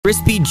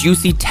crispy,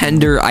 juicy,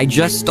 tender. I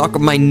just stuck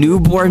my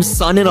newborn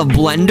son in a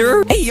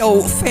blender. Hey, yo,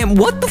 fam,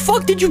 what the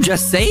fuck did you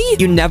just say?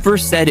 You never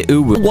said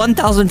ooh.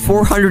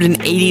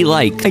 1,480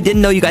 likes. I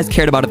didn't know you guys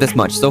cared about it this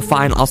much, so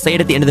fine, I'll say it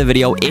at the end of the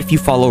video if you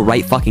follow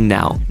right fucking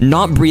now.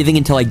 Not breathing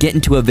until I get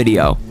into a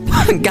video.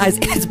 Guys,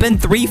 it's been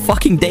 3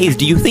 fucking days.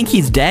 Do you think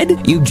he's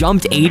dead? You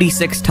jumped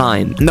 86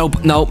 times.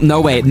 Nope,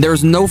 no way.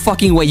 There's no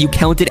fucking way you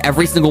counted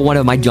every single one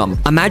of my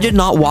jumps. Imagine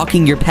not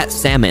walking your pet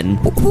salmon.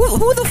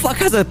 Who the fuck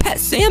has a pet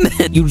salmon?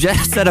 You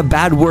just said a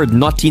bad word,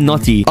 naughty.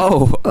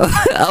 Oh,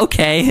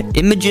 okay.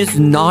 Images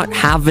not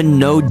having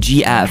no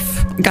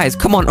GF. Guys,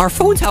 come on, our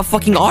phones have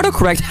fucking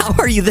autocorrect. How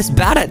are you this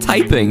bad at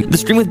typing? The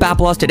stream with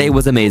Bapelos today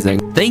was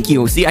amazing. Thank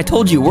you. See, I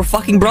told you, we're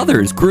fucking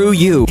brothers. Screw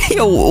you.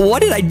 Yo,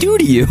 what did I do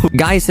to you?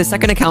 Guys, his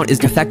second account is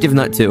Defective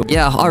Nut 2.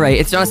 Yeah, alright,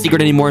 it's not a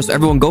secret anymore, so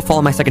everyone go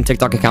follow my second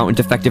TikTok account,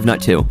 Defective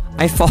Nut 2.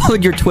 I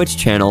followed your Twitch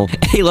channel.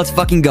 Hey, let's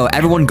fucking go.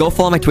 Everyone go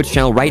follow my Twitch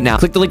channel right now.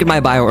 Click the link in my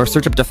bio or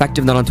search up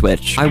Defective Nut on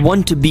Twitch. I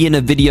want to be in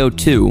a video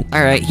too.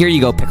 Alright, here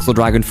you go, Pixel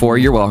Dragon 4.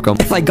 You're welcome.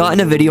 If I got in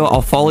a video,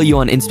 I'll follow you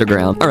on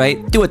Instagram.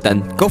 Alright, do it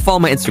then. Go follow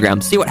my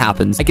Instagram. See what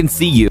happens. I can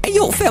see you. Hey,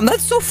 yo, fam,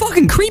 that's so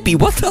fucking creepy.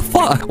 What the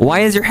fuck?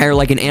 Why is your hair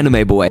like an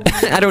anime boy?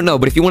 I don't know,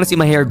 but if you want to see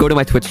my hair, go to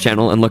my Twitch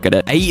channel and look at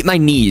it. I eat my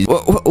knees.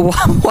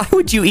 Why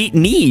would you eat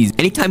knees?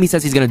 Anytime he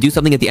says he's gonna do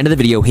something at the end of the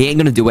video, he ain't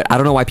gonna do it. I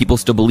don't know why people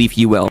still believe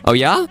he will. Oh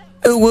yeah?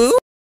 Ooh woo?